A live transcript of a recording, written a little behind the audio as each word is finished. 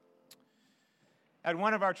At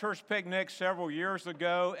one of our church picnics several years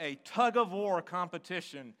ago, a tug-of-war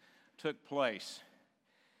competition took place.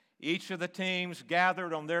 Each of the teams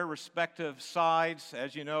gathered on their respective sides.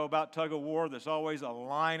 As you know about tug-of-war, there's always a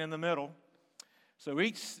line in the middle. So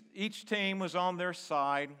each team was on their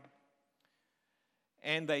side,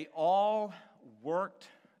 and they all worked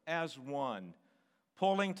as one,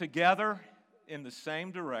 pulling together in the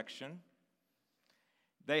same direction.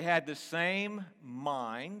 They had the same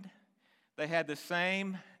mind. They had the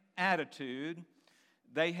same attitude.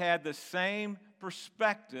 They had the same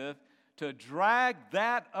perspective to drag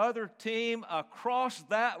that other team across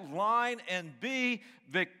that line and be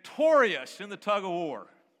victorious in the tug-of-war.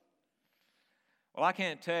 Well, I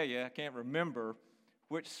can't tell you, I can't remember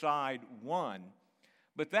which side won,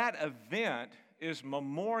 but that event is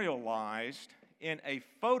memorialized in a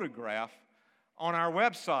photograph on our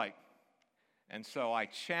website. And so I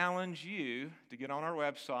challenge you to get on our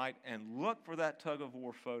website and look for that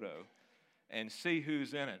tug-of-war photo and see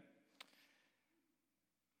who's in it.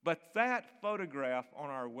 But that photograph on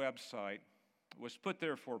our website was put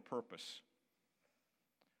there for a purpose.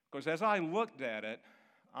 Because as I looked at it,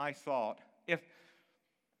 I thought,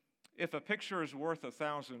 if a picture is worth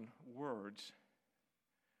 1,000 words,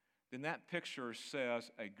 then that picture says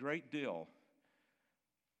a great deal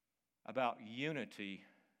about unity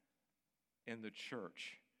in the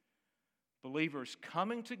church. Believers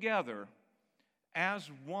coming together as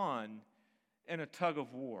one in a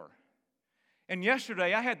tug-of-war. And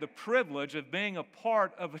yesterday I had the privilege of being a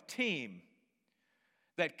part of a team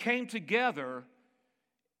that came together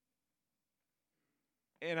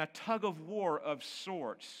in a tug-of-war of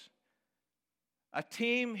sorts. A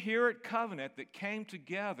team here at Covenant that came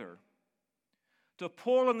together to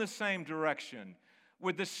pull in the same direction,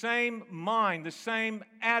 with the same mind, the same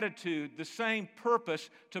attitude, the same purpose,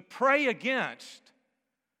 to pray against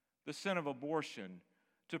the sin of abortion,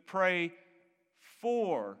 to pray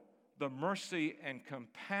for the mercy and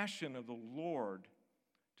compassion of the Lord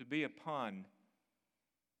to be upon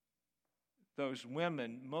those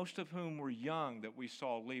women, most of whom were young, that we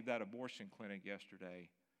saw leave that abortion clinic yesterday,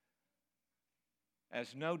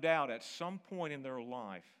 as no doubt at some point in their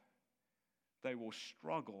life they will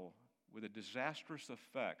struggle with the disastrous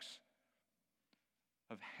effects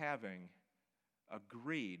of having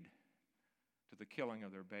agreed to the killing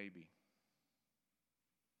of their baby.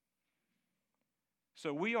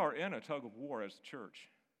 So we are in a tug-of-war as a church.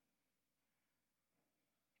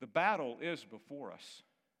 The battle is before us.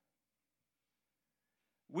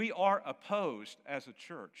 We are opposed as a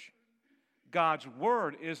church. God's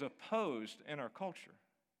word is opposed in our culture.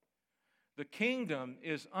 The kingdom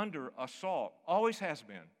is under assault, always has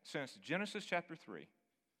been, since Genesis chapter 3,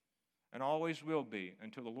 and always will be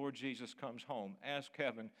until the Lord Jesus comes home, as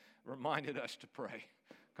Kevin reminded us to pray.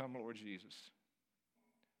 Come, Lord Jesus.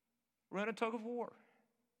 We're in a tug-of-war.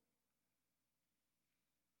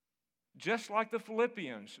 Just like the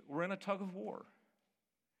Philippians, we're in a tug-of-war.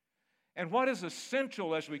 And what is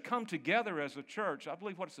essential as we come together as a church, I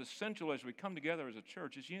believe what's essential as we come together as a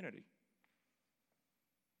church is unity.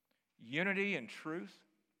 Unity and truth.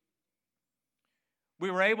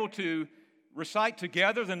 We were able to recite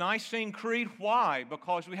together the Nicene Creed. Why?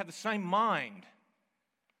 Because we have the same mind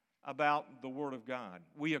about the Word of God.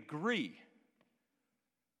 We agree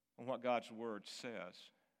on what God's Word says.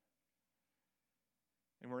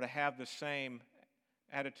 And we're to have the same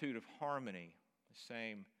attitude of harmony, the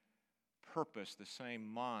same purpose, the same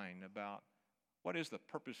mind about what is the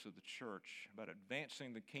purpose of the church, about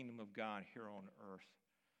advancing the kingdom of God here on earth,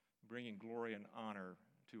 bringing glory and honor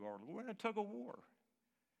to our Lord. We're in a tug-of-war.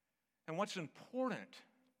 And what's important,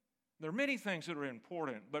 there are many things that are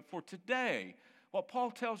important, but for today, what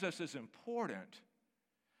Paul tells us is important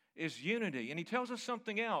is unity. And he tells us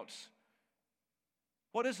something else.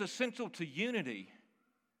 What is essential to unity?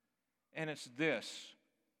 And it's this: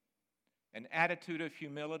 an attitude of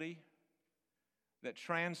humility that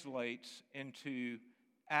translates into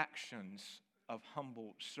actions of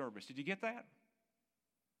humble service. Did you get that?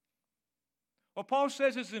 What Paul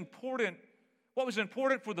says is important, what was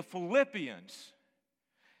important for the Philippians,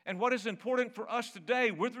 and what is important for us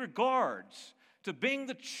today with regards to being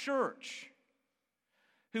the church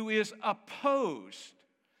who is opposed,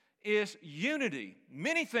 is unity.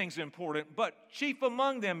 Many things important, but chief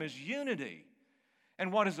among them is unity.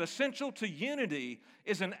 And what is essential to unity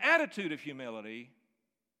is an attitude of humility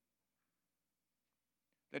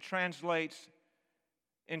that translates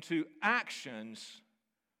into actions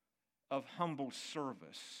of humble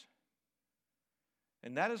service.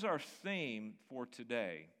 And that is our theme for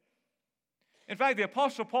today. In fact, the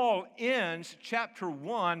Apostle Paul ends chapter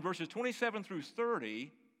 1, verses 27 through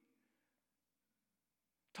 30,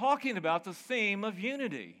 talking about the theme of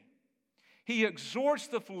unity. He exhorts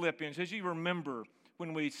the Philippians, as you remember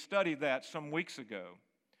when we studied that some weeks ago,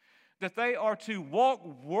 that they are to walk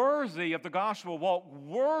worthy of the gospel, walk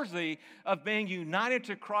worthy of being united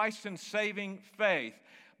to Christ in saving faith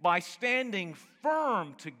by standing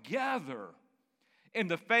firm together in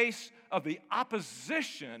the face of the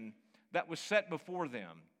opposition that was set before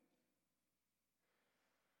them.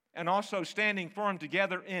 And also standing firm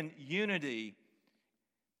together in unity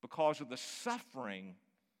because of the suffering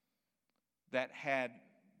that had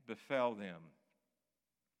befell them.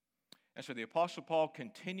 And so the Apostle Paul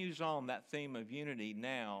continues on that theme of unity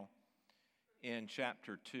now in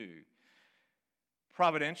chapter 2.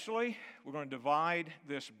 Providentially, we're going to divide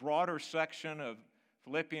this broader section of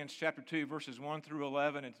Philippians chapter 2, verses 1 through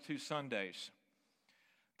 11 into 2 Sundays.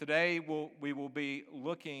 Today we will be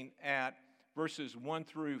looking at verses 1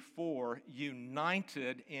 through 4,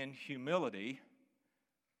 united in humility.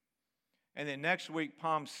 And then next week,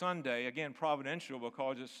 Palm Sunday, again, providential,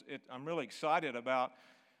 because I'm really excited about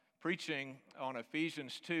preaching on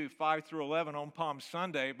Ephesians 2, 5 through 11 on Palm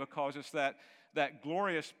Sunday, because it's that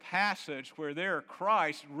glorious passage where there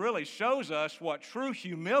Christ really shows us what true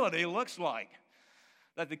humility looks like.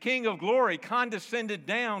 That the King of glory condescended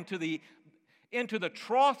down into the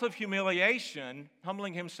trough of humiliation,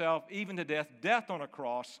 humbling himself even to death on a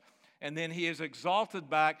cross, and then he is exalted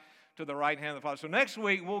back to the right hand of the Father. So next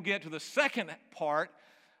week we'll get to the second part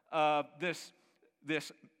of this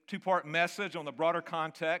two-part message on the broader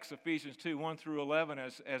context, Ephesians 2, 1 through 11,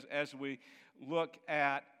 as we look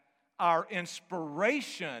at our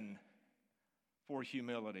inspiration for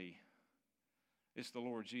humility. It's the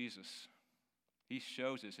Lord Jesus. He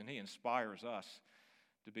shows us and He inspires us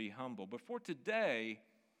to be humble. But for today,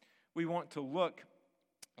 we want to look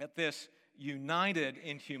at this united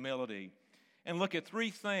in humility and look at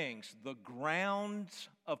three things: the grounds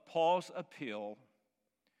of Paul's appeal,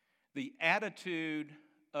 the attitude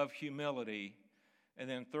of humility, and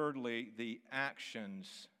then thirdly, the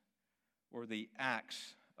actions or the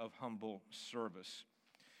acts of humble service.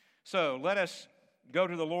 So let us go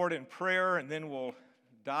to the Lord in prayer, and then we'll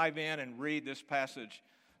dive in and read this passage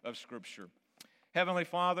of Scripture. Heavenly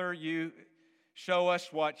Father, you show us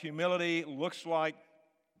what humility looks like,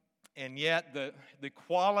 and yet the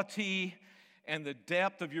quality and the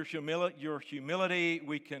depth of your humility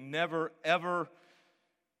we can never, ever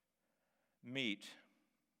meet.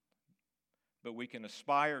 But we can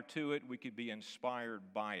aspire to it. We could be inspired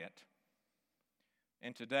by it.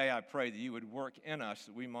 And today I pray that you would work in us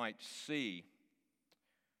that we might see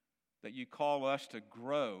that you call us to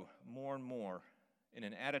grow more and more in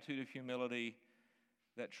an attitude of humility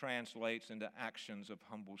that translates into actions of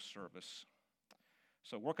humble service.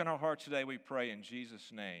 So work in our hearts today, we pray in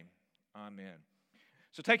Jesus' name. Amen.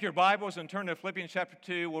 So take your Bibles and turn to Philippians chapter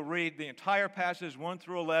 2. We'll read the entire passage 1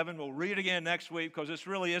 through 11. We'll read it again next week because this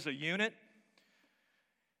really is a unit.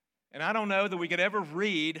 And I don't know that we could ever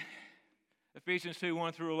read Ephesians 2,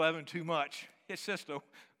 1 through 11 too much. It's just a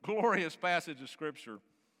glorious passage of Scripture.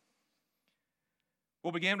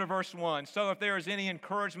 We'll begin with verse 1. So if there is any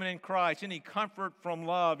encouragement in Christ, any comfort from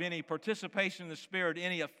love, any participation in the Spirit,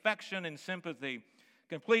 any affection and sympathy,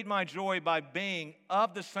 complete my joy by being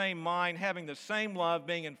of the same mind, having the same love,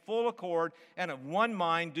 being in full accord and of one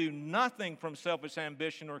mind. Do nothing from selfish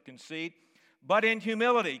ambition or conceit, but in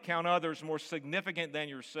humility count others more significant than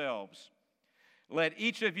yourselves. Let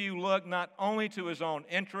each of you look not only to his own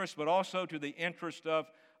interest, but also to the interest of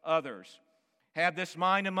others. Have this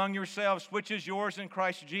mind among yourselves, which is yours in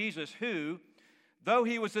Christ Jesus, who, though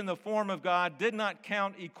he was in the form of God, did not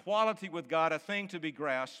count equality with God a thing to be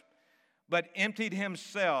grasped, but emptied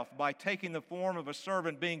himself by taking the form of a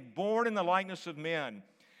servant, being born in the likeness of men.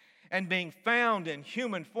 And being found in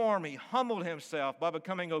human form, he humbled himself by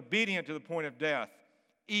becoming obedient to the point of death,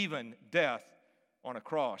 even death on a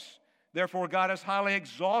cross. Therefore God has highly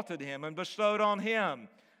exalted him and bestowed on him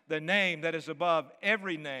the name that is above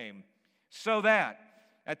every name, so that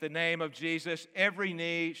at the name of Jesus every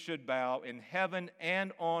knee should bow in heaven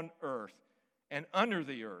and on earth and under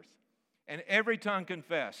the earth, and every tongue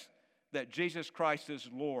confess that Jesus Christ is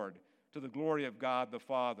Lord, to the glory of God the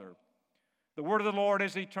Father. The word of the Lord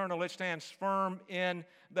is eternal. It stands firm in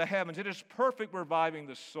the heavens. It is perfect, reviving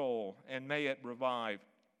the soul, and may it revive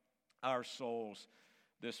our souls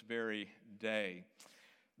this very day.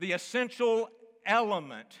 The essential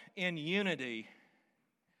element in unity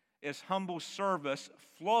is humble service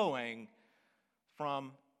flowing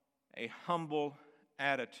from a humble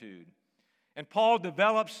attitude. And Paul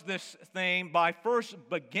develops this theme by first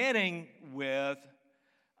beginning with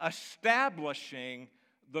establishing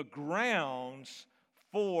the grounds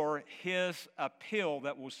for his appeal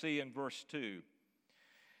that we'll see in verse 2.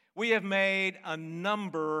 We have made a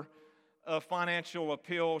number of financial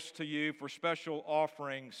appeals to you for special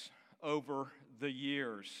offerings over the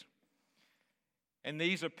years. And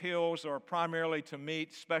these appeals are primarily to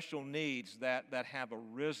meet special needs that have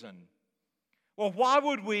arisen. Well, why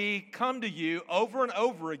would we come to you over and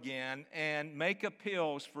over again and make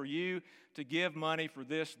appeals for you to give money for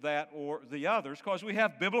this, that, or the others? Because we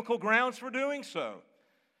have biblical grounds for doing so.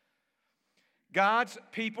 God's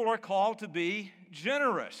people are called to be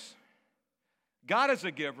generous. God is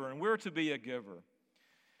a giver, and we're to be a giver.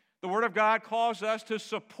 The Word of God calls us to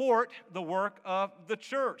support the work of the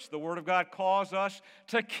church. The Word of God calls us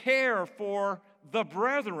to care for the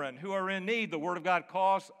brethren who are in need. The Word of God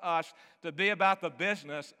calls us to be about the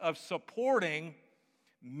business of supporting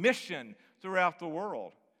mission throughout the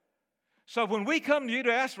world. So when we come to you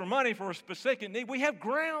to ask for money for a specific need, we have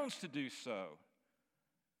grounds to do so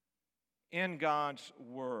in God's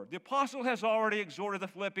Word. The apostle has already exhorted the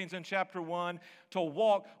Philippians in chapter 1 to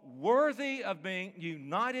walk worthy of being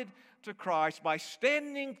united to Christ by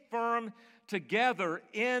standing firm together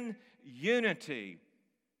in unity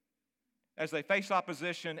as they face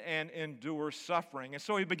opposition and endure suffering. And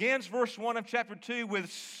so he begins verse 1 of chapter 2 with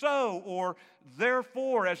so, or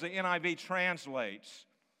therefore, as the NIV translates.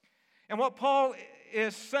 And what Paul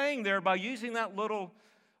is saying there by using that little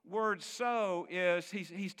word so is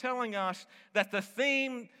he's telling us that the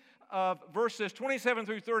theme of verses 27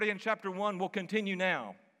 through 30 in chapter 1 will continue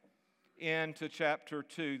now into chapter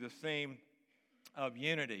 2, the theme of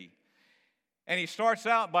unity. And he starts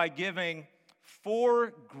out by giving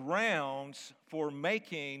 4 grounds for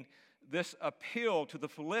making this appeal to the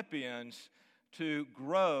Philippians to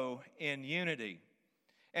grow in unity.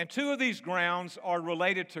 And 2 of these grounds are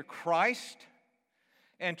related to Christ,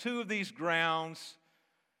 and 2 of these grounds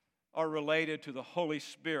are related to the Holy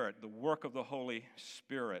Spirit, the work of the Holy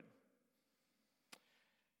Spirit.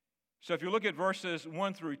 So if you look at verses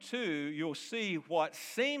 1 through 2, you'll see what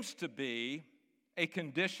seems to be a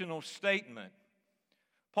conditional statement.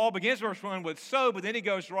 Paul begins verse 1 with so, but then he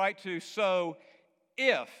goes right to so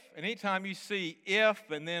if. And anytime you see if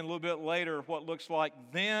and then a little bit later what looks like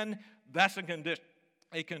then, that's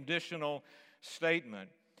a conditional statement.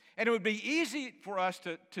 And it would be easy for us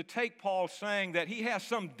to take Paul saying that he has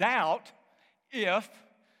some doubt if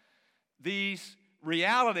these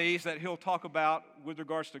realities that he'll talk about with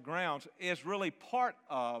regards to grounds is really part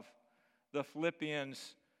of the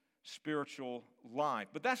Philippians' spiritual life.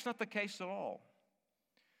 But that's not the case at all.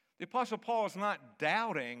 The Apostle Paul is not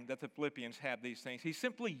doubting that the Philippians have these things. He's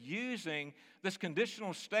simply using this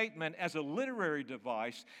conditional statement as a literary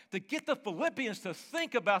device to get the Philippians to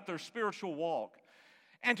think about their spiritual walk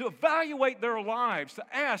and to evaluate their lives, to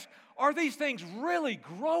ask, are these things really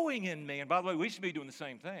growing in me? And by the way, we should be doing the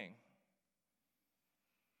same thing.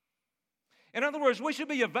 In other words, we should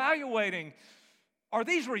be evaluating, are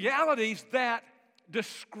these realities that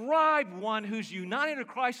describe one who's united to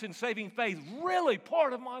Christ in saving faith really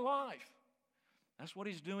part of my life? That's what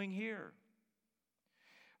he's doing here.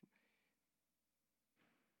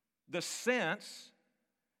 The sense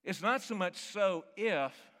is not so much so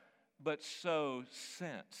if, but so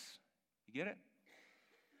since. You get it?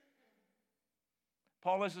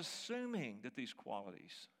 Paul is assuming that these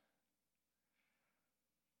qualities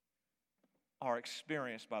are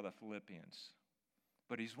experienced by the Philippians.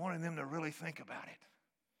 But he's wanting them to really think about it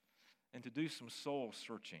and to do some soul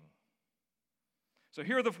searching. So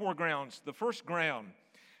here are the 4 grounds. The first ground,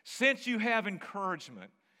 since you have encouragement.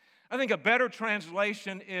 I think a better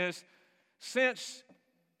translation is since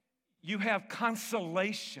you have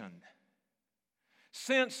consolation.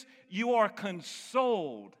 Since you are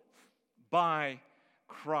consoled by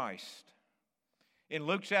Christ. In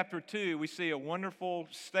Luke chapter 2, we see a wonderful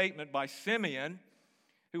statement by Simeon,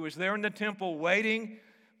 who was there in the temple waiting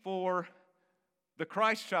for the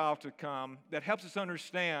Christ child to come, that helps us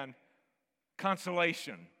understand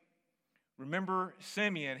consolation. Remember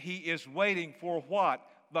Simeon, he is waiting for what?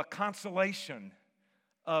 The consolation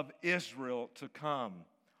of Israel to come.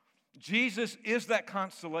 Jesus is that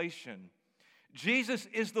consolation. Jesus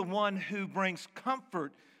is the one who brings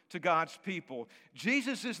comfort to God's people.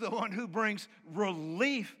 Jesus is the one who brings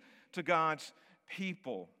relief to God's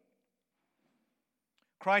people.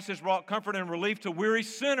 Christ has brought comfort and relief to weary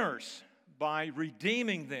sinners by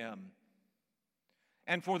redeeming them.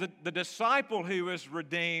 And for the disciple who is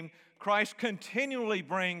redeemed, Christ continually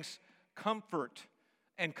brings comfort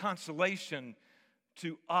and consolation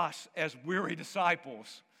to us as weary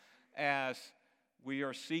disciples as we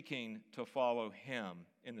are seeking to follow Him,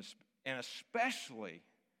 and especially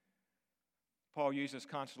Paul uses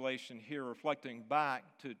consolation here, reflecting back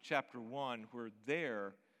to chapter 1, where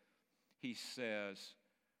there he says,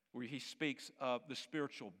 where he speaks of the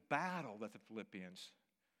spiritual battle that the Philippians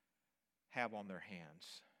have on their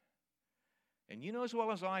hands. And you know as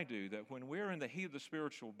well as I do that when we're in the heat of the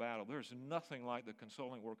spiritual battle, there's nothing like the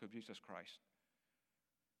consoling work of Jesus Christ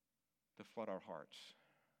to flood our hearts.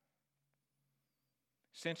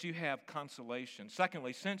 Since you have consolation.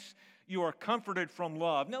 Secondly, since you are comforted from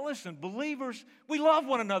love. Now listen, believers, we love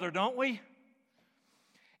one another, don't we?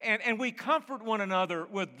 And we comfort one another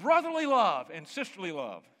with brotherly love and sisterly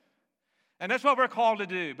love. And that's what we're called to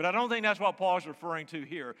do. But I don't think that's what Paul's referring to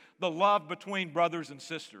here, the love between brothers and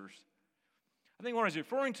sisters. I think what he's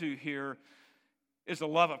referring to here is the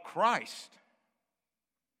love of Christ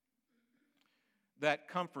that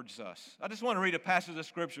comforts us. I just want to read a passage of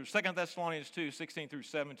Scripture, 2 Thessalonians 2, 16 through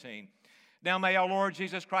 17. Now may our Lord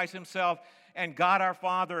Jesus Christ himself and God our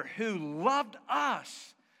Father, who loved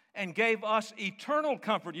us and gave us eternal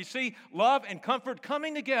comfort. You see, love and comfort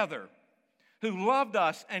coming together. Who loved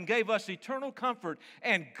us and gave us eternal comfort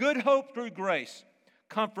and good hope through grace,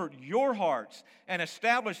 comfort your hearts and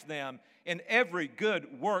establish them in every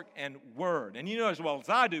good work and word. And you know as well as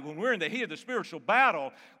I do, when we're in the heat of the spiritual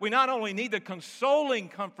battle, we not only need the consoling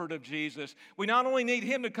comfort of Jesus, we not only need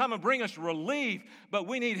him to come and bring us relief, but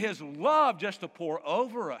we need his love just to pour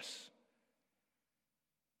over us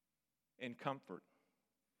in comfort.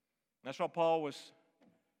 That's what Paul was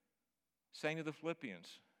saying to the Philippians.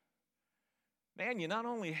 Man, you not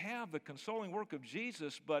only have the consoling work of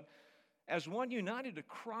Jesus, but as one united to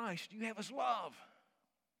Christ, you have his love.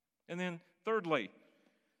 And then thirdly,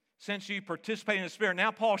 since you participate in the Spirit, now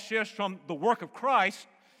Paul shifts from the work of Christ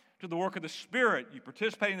to the work of the Spirit. You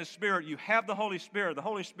participate in the Spirit, you have the Holy Spirit. The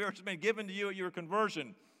Holy Spirit has been given to you at your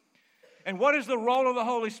conversion. And what is the role of the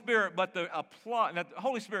Holy Spirit but the apply? Now, the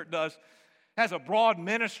Holy Spirit has a broad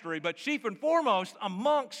ministry, but chief and foremost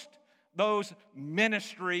amongst those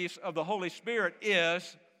ministries of the Holy Spirit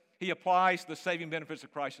is he applies the saving benefits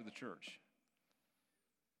of Christ to the church.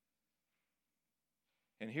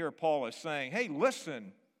 And here Paul is saying, hey,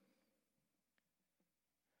 listen,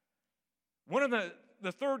 one of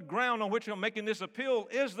the third ground on which I'm making this appeal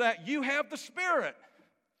is that you have the Spirit.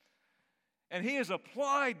 And he has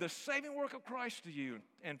applied the saving work of Christ to you.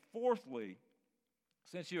 And fourthly,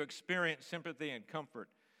 since you experience sympathy and comfort.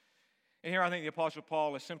 And here I think the Apostle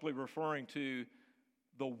Paul is simply referring to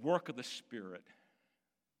the work of the Spirit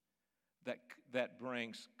that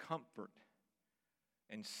brings comfort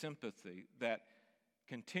and sympathy, that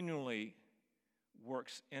continually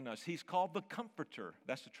works in us. He's called the Comforter.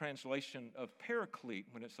 That's the translation of Paraclete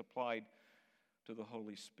when it's applied to the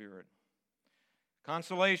Holy Spirit.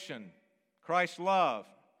 Consolation, Christ's love,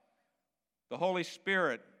 the Holy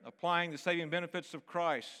Spirit applying the saving benefits of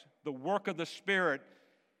Christ, the work of the Spirit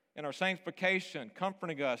in our sanctification,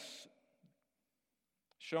 comforting us,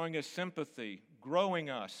 showing us sympathy, growing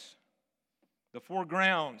us. The four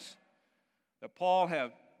grounds that Paul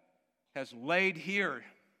has laid here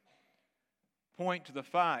point to the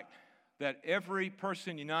fact that every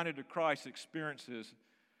person united to Christ experiences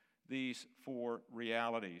these four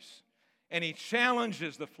realities. And he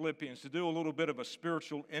challenges the Philippians to do a little bit of a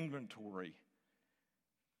spiritual inventory.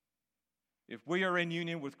 If we are in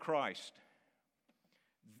union with Christ,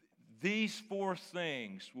 these four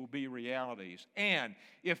things will be realities. And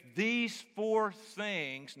if these four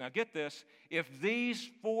things, now get this, if these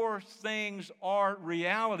four things are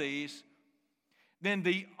realities, then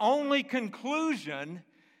the only conclusion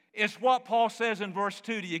is what Paul says in verse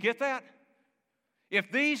 2. Do you get that?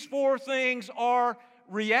 If these four things are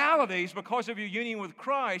realities because of your union with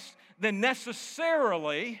Christ, then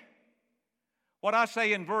necessarily what I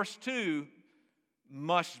say in verse 2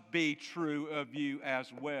 must be true of you as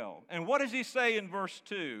well. And what does he say in verse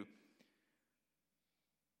 2?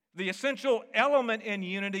 The essential element in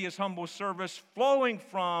unity is humble service flowing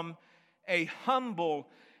from a humble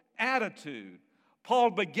attitude.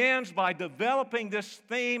 Paul begins by developing this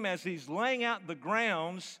theme as he's laying out the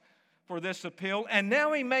grounds for this appeal, and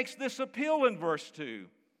now he makes this appeal in verse 2.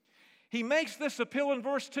 He makes this appeal in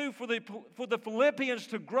verse 2 for the Philippians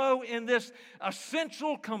to grow in this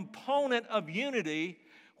essential component of unity,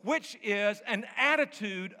 which is an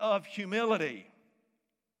attitude of humility.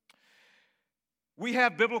 We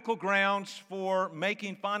have biblical grounds for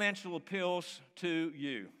making financial appeals to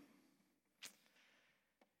you.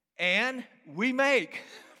 And we make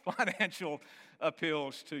financial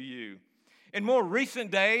appeals to you. In more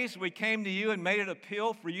recent days, we came to you and made an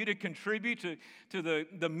appeal for you to contribute to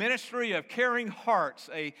the ministry of Caring Hearts,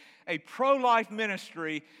 a pro-life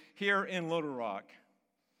ministry here in Little Rock.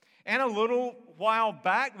 And a little while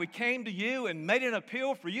back, we came to you and made an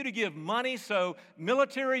appeal for you to give money so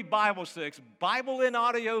military Bible sticks, Bible in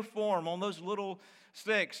audio form on those little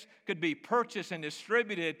sticks, could be purchased and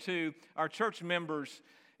distributed to our church members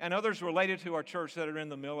and others related to our church that are in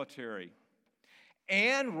the military.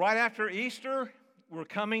 And right after Easter, we're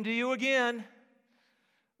coming to you again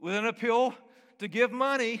with an appeal to give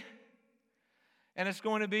money. And it's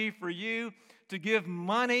going to be for you to give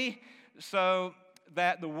money so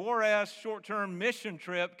that the Juarez short-term mission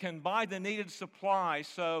trip can buy the needed supplies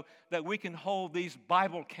so that we can hold these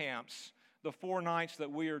Bible camps the 4 nights that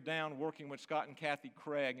we are down working with Scott and Kathy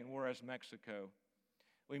Craig in Juarez, Mexico.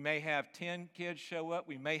 We may have 10 kids show up.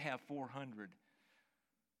 We may have 400.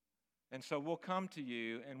 And so we'll come to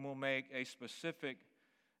you and we'll make a specific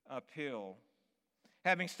appeal.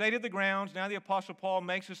 Having stated the grounds, now the Apostle Paul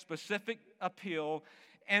makes a specific appeal.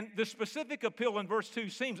 And the specific appeal in verse 2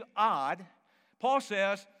 seems odd. Paul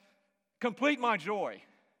says, complete my joy.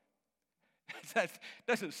 That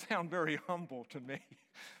doesn't sound very humble to me.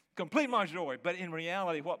 Complete my joy. But in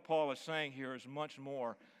reality, what Paul is saying here is much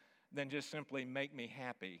more than just simply make me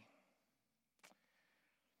happy.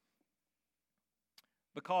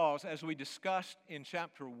 Because as we discussed in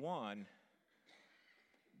chapter 1,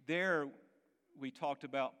 there we talked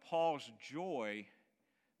about Paul's joy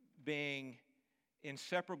being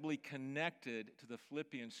inseparably connected to the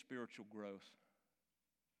Philippians' spiritual growth.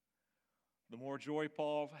 The more joy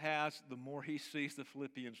Paul has, the more he sees the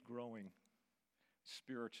Philippians growing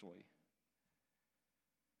spiritually.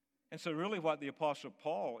 And so really what the Apostle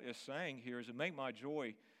Paul is saying here is to make my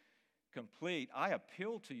joy complete. I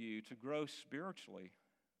appeal to you to grow spiritually,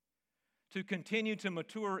 to continue to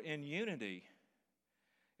mature in unity.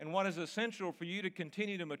 And what is essential for you to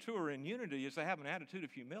continue to mature in unity is to have an attitude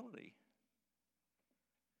of humility.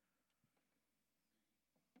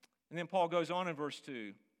 And then Paul goes on in verse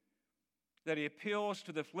 2. That he appeals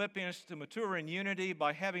to the Philippians to mature in unity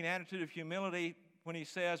by having an attitude of humility when he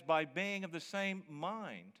says, by being of the same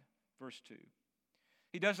mind, verse 2.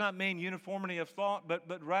 He does not mean uniformity of thought,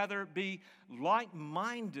 but rather be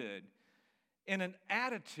like-minded in an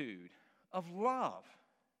attitude of love,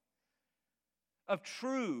 of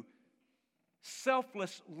true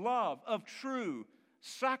selfless love, of true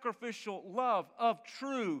sacrificial love, of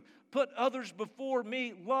true put others before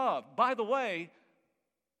me love. By the way,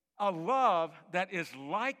 a love that is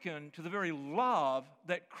likened to the very love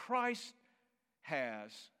that Christ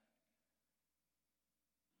has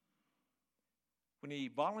when he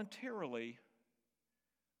voluntarily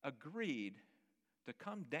agreed to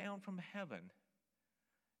come down from heaven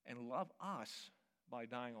and love us by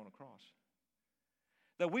dying on a cross.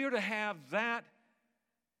 That we are to have that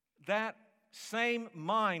same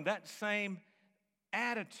mind, that same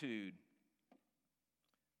attitude.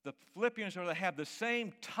 The Philippians are to have the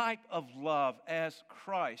same type of love as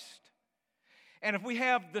Christ. And if we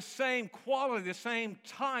have the same quality, the same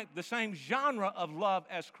type, the same genre of love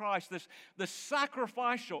as Christ, the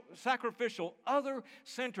sacrificial,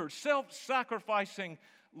 other-centered, self-sacrificing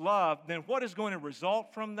love, then what is going to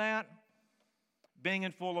result from that? Being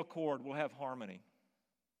in full accord. We'll have harmony.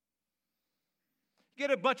 Get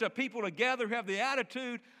a bunch of people together who have the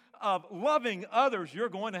attitude of loving others, you're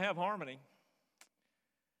going to have harmony.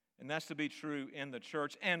 And that's to be true in the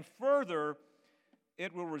church. And further,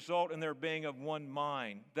 it will result in their being of one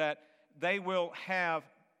mind, that they will have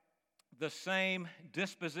the same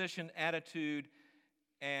disposition, attitude,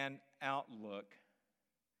 and outlook.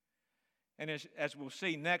 And as we'll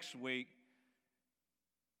see next week,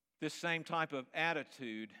 this same type of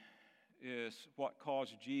attitude is what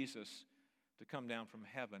caused Jesus to come down from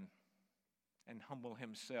heaven and humble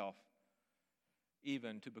himself,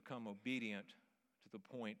 even to become obedient to the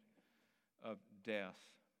point of death.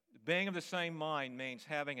 Being of the same mind means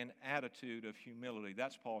having an attitude of humility.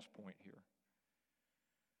 That's Paul's point here.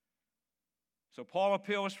 So Paul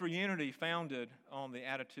appeals for unity founded on the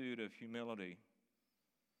attitude of humility.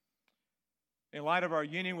 In light of our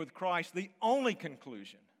union with Christ, the only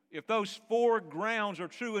conclusion, if those 4 grounds are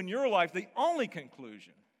true in your life, the only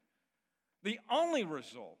conclusion, the only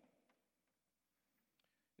result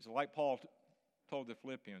is like Paul told the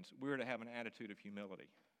Philippians, we're to have an attitude of humility.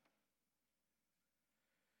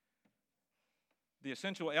 The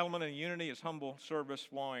essential element in unity is humble service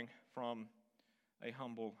flowing from a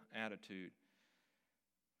humble attitude.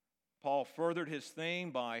 Paul furthered his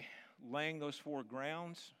theme by laying those 4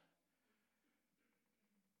 grounds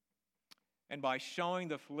and by showing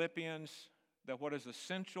the Philippians that what is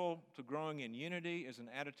essential to growing in unity is an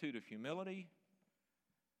attitude of humility.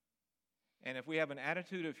 And if we have an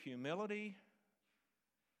attitude of humility,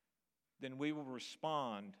 then we will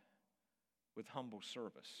respond with humble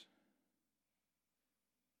service.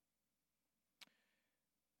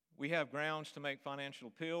 We have grounds to make financial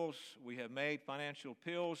appeals. We have made financial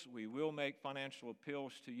appeals. We will make financial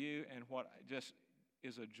appeals to you. And what just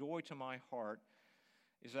is a joy to my heart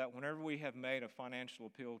is that whenever we have made a financial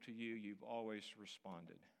appeal to you, you've always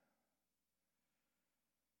responded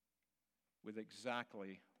with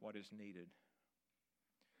exactly what is needed.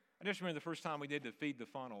 I just remember the first time we did the Feed the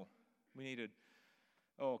Funnel. We needed,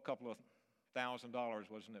 a couple of $1,000,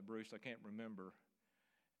 wasn't it, Bruce? I can't remember.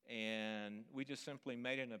 And we just simply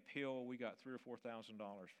made an appeal. We got $3,000 or $4,000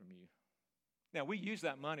 from you. Now, we use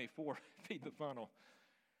that money for Feed the Funnel.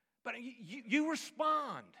 But you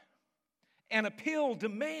respond. An appeal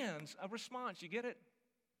demands a response. You get it?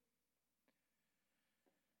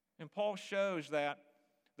 And Paul shows that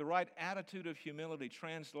the right attitude of humility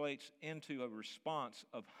translates into a response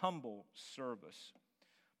of humble service.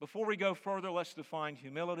 Before we go further, let's define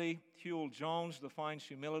humility. Huell Jones defines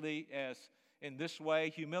humility as in this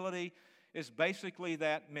way. Humility is basically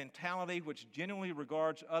that mentality which genuinely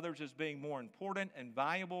regards others as being more important and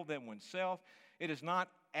valuable than oneself. It is not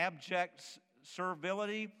abject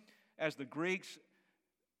servility, as the Greeks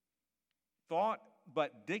thought,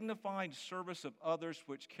 but dignified service of others,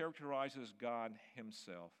 which characterizes God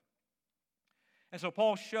Himself. And so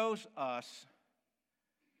Paul shows us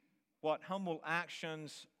what humble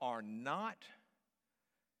actions are not,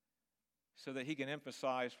 so that he can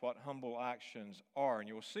emphasize what humble actions are. And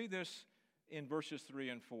you'll see this in verses 3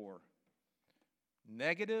 and 4.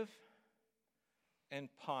 Negative and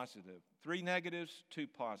positive. 3 negatives, 2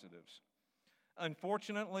 positives.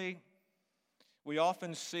 Unfortunately, we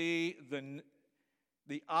often see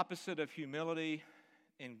the opposite of humility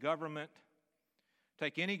in government.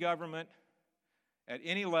 Take any government at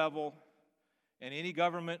any level and any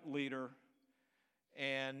government leader,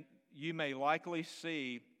 and you may likely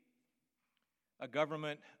see a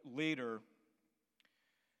government leader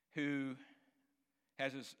who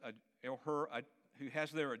has who has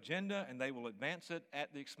their agenda, and they will advance it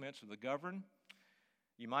at the expense of the governed.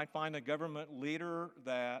 You might find a government leader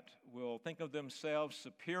that will think of themselves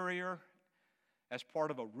superior as part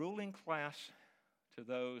of a ruling class to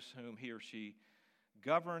those whom he or she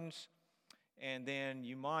governs. And then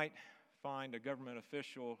you might find a government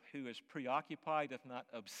official who is preoccupied, if not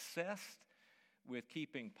obsessed, with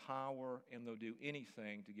keeping power, and they'll do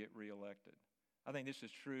anything to get reelected. I think this is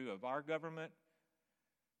true of our government,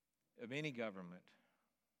 of any government.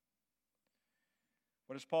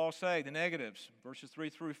 What does Paul say? The negatives, verses 3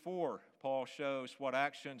 through 4. Paul shows what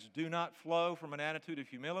actions do not flow from an attitude of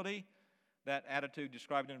humility. That attitude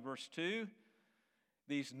described in verse 2.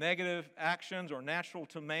 These negative actions are natural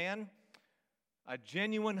to man. A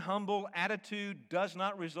genuine, humble attitude does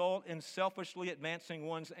not result in selfishly advancing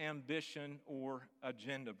one's ambition or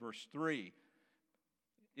agenda. Verse 3.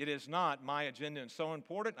 It is not my agenda is so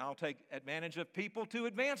important, I'll take advantage of people to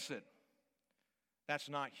advance it. That's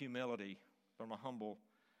not humility from a humble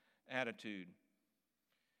attitude.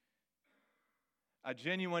 A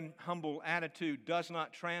genuine, humble attitude does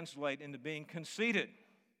not translate into being conceited,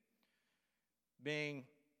 being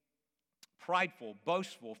prideful,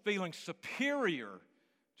 boastful, feeling superior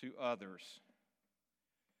to others.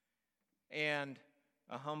 And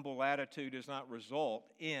a humble attitude does not result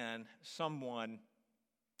in someone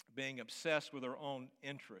being obsessed with their own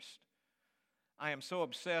interest. I am so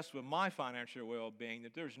obsessed with my financial well-being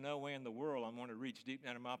that there's no way in the world I'm going to reach deep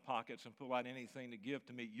down in my pockets and pull out anything to give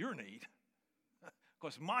to meet your need.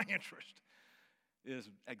 Because my interest is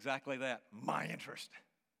exactly that, my interest.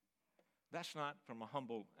 That's not from a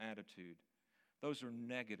humble attitude. Those are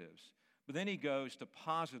negatives. But then he goes to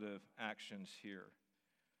positive actions here,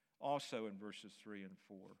 also in verses 3 and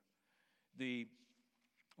 4. The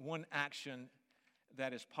one action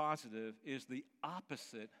that is positive is the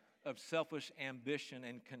opposite of selfish ambition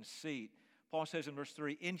and conceit. Paul says in verse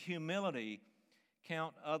 3, in humility,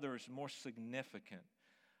 count others more significant.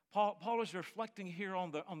 Paul is reflecting here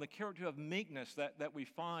on the character of meekness that we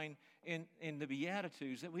find in the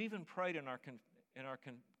Beatitudes, that we even prayed in our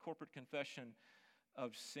corporate confession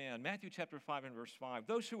of sin. Matthew chapter 5 and verse 5,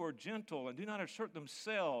 those who are gentle and do not assert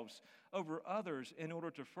themselves over others in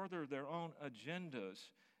order to further their own agendas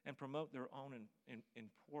and promote their own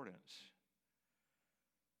importance.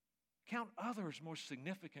 Count others more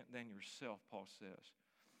significant than yourself, Paul says.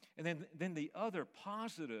 And then the other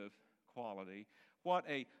positive quality, what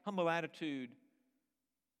a humble attitude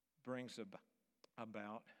brings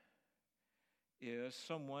about is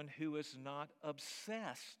someone who is not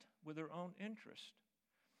obsessed with their own interest.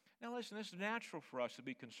 Now listen, it's natural for us to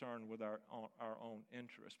be concerned with our own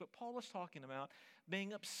interests, but Paul is talking about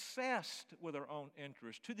being obsessed with our own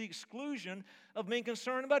interest to the exclusion of being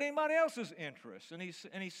concerned about anybody else's interests. And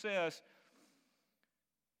he says,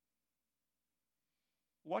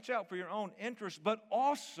 Watch out for your own interest, but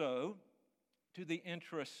also to the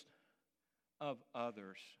interest of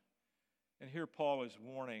others. And here Paul is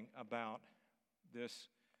warning about this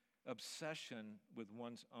obsession with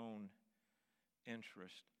one's own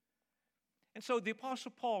interest. And so the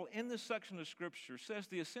Apostle Paul, in this section of Scripture, says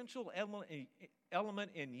the essential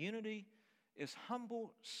element in unity is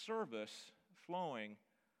humble service flowing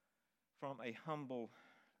from a humble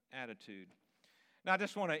attitude. Now, I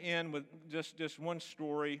just want to end with just one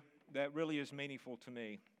story that really is meaningful to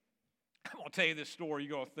me. I'm going to tell you this story.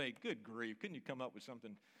 You're going to think, good grief, couldn't you come up with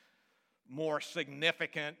something more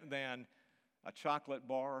significant than a chocolate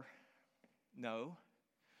bar? No.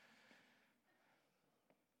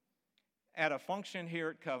 At a function here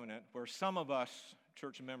at Covenant, where some of us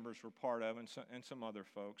church members were part of and some other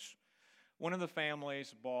folks, one of the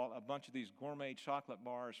families bought a bunch of these gourmet chocolate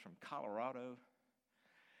bars from Colorado.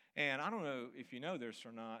 And I don't know if you know this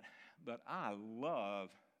or not, but I love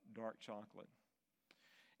dark chocolate.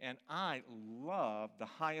 And I love the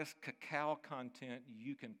highest cacao content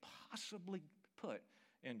you can possibly put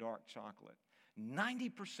in dark chocolate.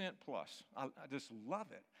 90% plus. I just love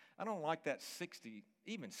it. I don't like that 60,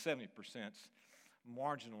 even 70%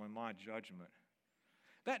 marginal in my judgment.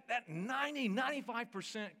 That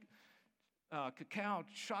 95% cacao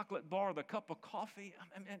chocolate bar with a cup of coffee,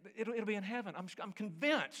 it'll be in heaven. I'm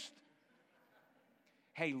convinced.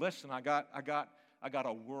 Hey, listen, I got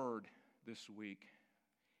a word this week.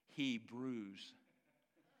 He brews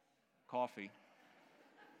coffee.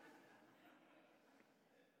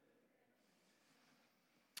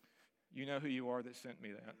 You know who you are that sent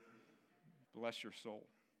me that. Bless your soul.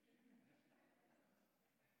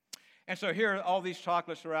 And so here, all these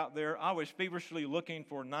chocolates are out there. I was feverishly looking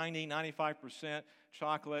for 95%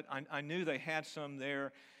 chocolate. I knew they had some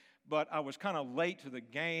there, but I was kind of late to the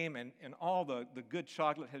game, and all the good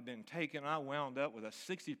chocolate had been taken. I wound up with a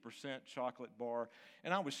 60% chocolate bar,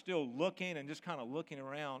 and I was still looking and just kind of looking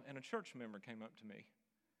around, and a church member came up to me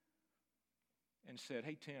and said,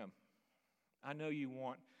 "Hey, Tim, I know you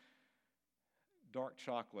want dark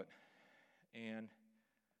chocolate, and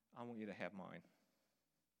I want you to have mine.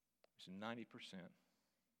 It's 90%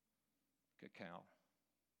 cacao.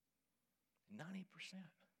 90%.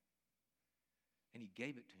 And he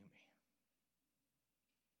gave it to me.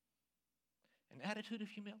 An attitude of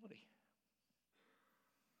humility.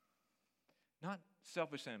 Not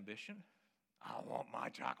selfish ambition. I want my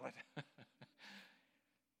chocolate.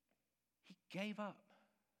 He gave up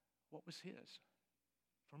what was his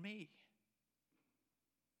for me.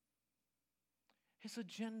 His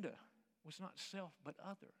agenda was not self, but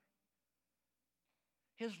other.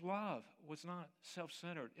 His love was not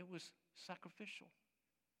self-centered. It was sacrificial.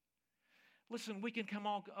 Listen, we can come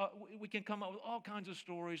up with all kinds of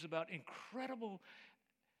stories about incredible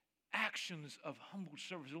actions of humble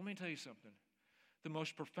service. Let me tell you something. The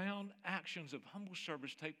most profound actions of humble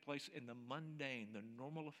service take place in the mundane, the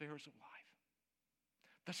normal affairs of life.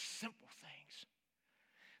 The simple things.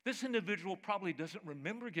 This individual probably doesn't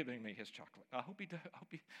remember giving me his chocolate. I hope he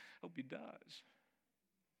does.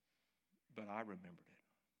 But I remembered it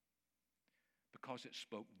because it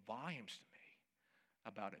spoke volumes to me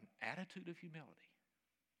about an attitude of humility,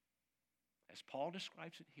 as Paul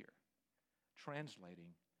describes it here,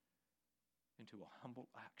 translating into a humble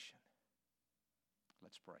action.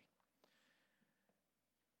 Let's pray.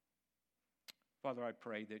 Father, I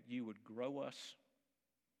pray that you would grow us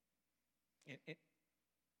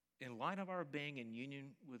in light of our being in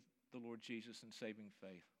union with the Lord Jesus and saving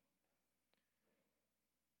faith.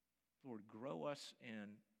 Lord, grow us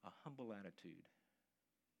in a humble attitude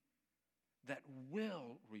that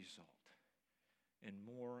will result in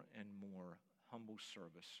more and more humble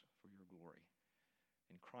service for your glory.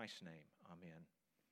 In Christ's name, amen.